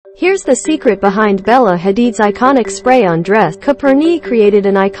Here's the secret behind Bella Hadid's iconic spray-on dress. Coperni created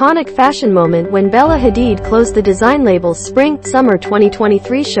an iconic fashion moment when Bella Hadid closed the design label's Spring/Summer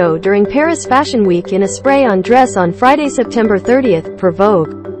 2023 show during Paris Fashion Week in a spray-on dress on Friday, September 30th, per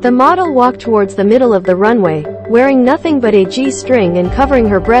Vogue. The model walked towards the middle of the runway, wearing nothing but a G-string and covering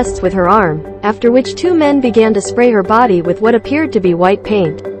her breasts with her arm, after which two men began to spray her body with what appeared to be white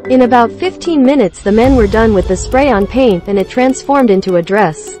paint. In about 15 minutes the men were done with the spray-on paint and it transformed into a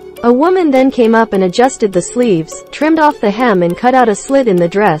dress. A woman then came up and adjusted the sleeves, trimmed off the hem and cut out a slit in the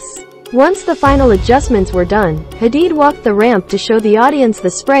dress. Once the final adjustments were done, Hadid walked the ramp to show the audience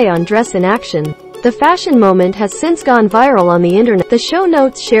the spray-on dress in action. The fashion moment has since gone viral on the internet. The show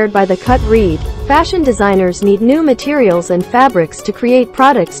notes shared by the cut read, "Fashion designers need new materials and fabrics to create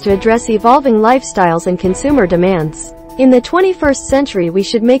products to address evolving lifestyles and consumer demands. In the 21st century we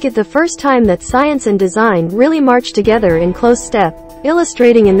should make it the first time that science and design really march together in close step,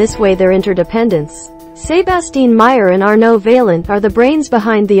 illustrating in this way their interdependence." Sébastien Meyer and Arnaud Vaillant are the brains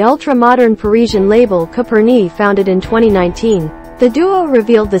behind the ultra-modern Parisian label Coperni, founded in 2019. The duo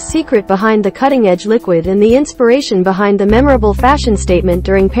revealed the secret behind the cutting-edge liquid and the inspiration behind the memorable fashion statement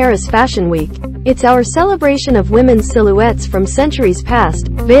during Paris Fashion Week. "It's our celebration of women's silhouettes from centuries past,"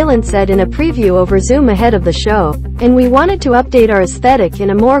 Vaillant said in a preview over Zoom ahead of the show. "And we wanted to update our aesthetic in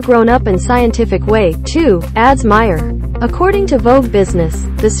a more grown-up and scientific way, too," adds Meyer. According to Vogue Business,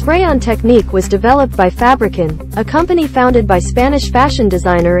 the spray-on technique was developed by Fabrican, a company founded by Spanish fashion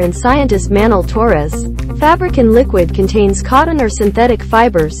designer and scientist Manel Torres. Fabrican liquid contains cotton or synthetic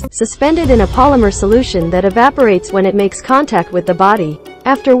fibers, suspended in a polymer solution that evaporates when it makes contact with the body.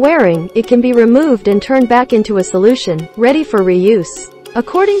 After wearing, it can be removed and turned back into a solution, ready for reuse.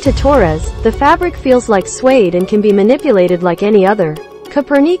 According to Torres, the fabric feels like suede and can be manipulated like any other.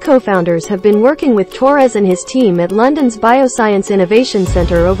 Coperni co-founders have been working with Torres and his team at London's Bioscience Innovation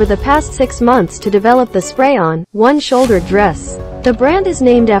Centre over the past 6 months to develop the spray-on, one-shouldered dress. The brand is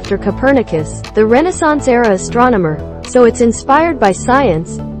named after Copernicus, the Renaissance-era astronomer, so it's inspired by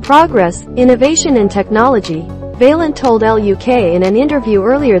science, progress, innovation and technology, Vaillant told ELLE UK in an interview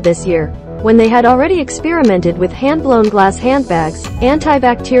earlier this year, when they had already experimented with hand-blown glass handbags,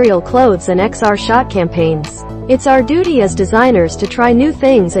 antibacterial clothes and XR shot campaigns. "It's our duty as designers to try new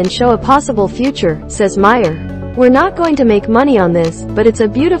things and show a possible future," says Meyer. "We're not going to make money on this, but it's a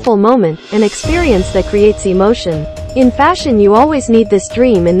beautiful moment, an experience that creates emotion. In fashion you always need this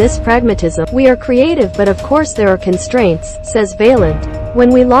dream and this pragmatism. We are creative but of course there are constraints," says Vaillant. "When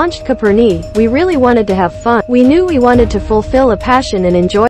we launched Coperni, we really wanted to have fun. We knew we wanted to fulfill a passion and enjoy